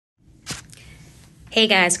Hey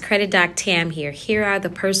guys, Credit Doc Tam here. Here are the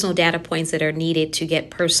personal data points that are needed to get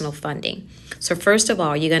personal funding. So first of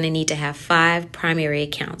all, you're going to need to have 5 primary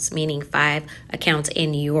accounts, meaning 5 accounts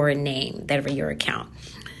in your name that are your account.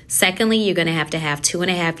 Secondly, you're going to have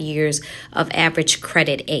 2.5 years of average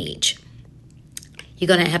credit age. You're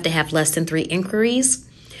going to have less than 3 inquiries.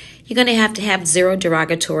 You're going to have 0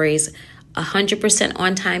 derogatories, 100%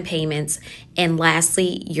 on-time payments, and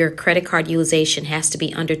lastly, your credit card utilization has to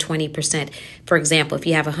be under 20%. For example, if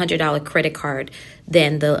you have a $100 credit card,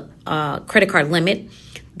 then the credit card limit,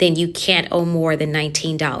 then you can't owe more than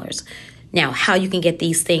 $19. Now, how you can get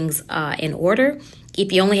these things in order?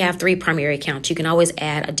 If you only have 3 primary accounts, you can always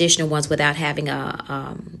add additional ones without having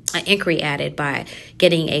an inquiry added by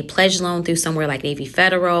getting a pledge loan through somewhere like Navy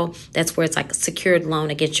Federal. That's where it's like a secured loan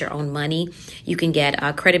against your own money. You can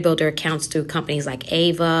get credit builder accounts through companies like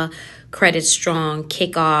Ava, Credit Strong,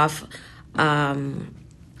 Kickoff,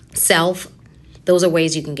 Self. Those are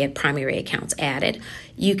ways you can get primary accounts added.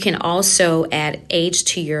 You can also add age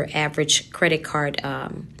to your average credit card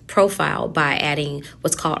profile by adding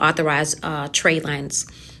what's called authorized trade lines,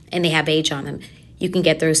 and they have age on them. You can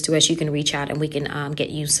get those to us. You can reach out and we can get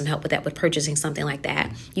you some help with that, with purchasing something like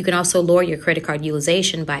that. You can also lower your credit card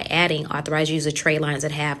utilization by adding authorized user trade lines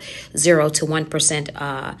that have 0 to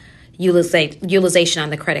 1% utilization on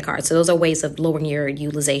the credit card. So those are ways of lowering your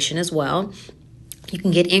utilization as well. You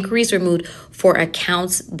can get inquiries removed for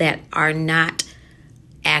accounts that are not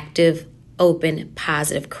active, open,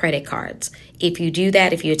 positive credit cards. If you do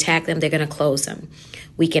that, if you attack them, they're going to close them.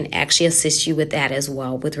 We can actually assist you with that as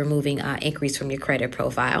well, with removing inquiries from your credit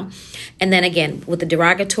profile. And then again, with the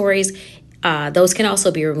derogatories, those can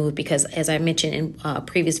also be removed because, as I mentioned in a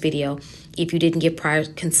previous video, if you didn't give prior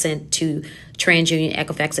consent to TransUnion,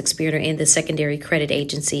 Equifax, Experian, or in the secondary credit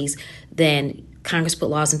agencies, then Congress put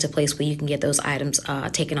laws into place where you can get those items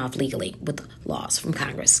taken off legally with laws from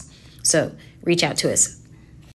Congress. So reach out to us.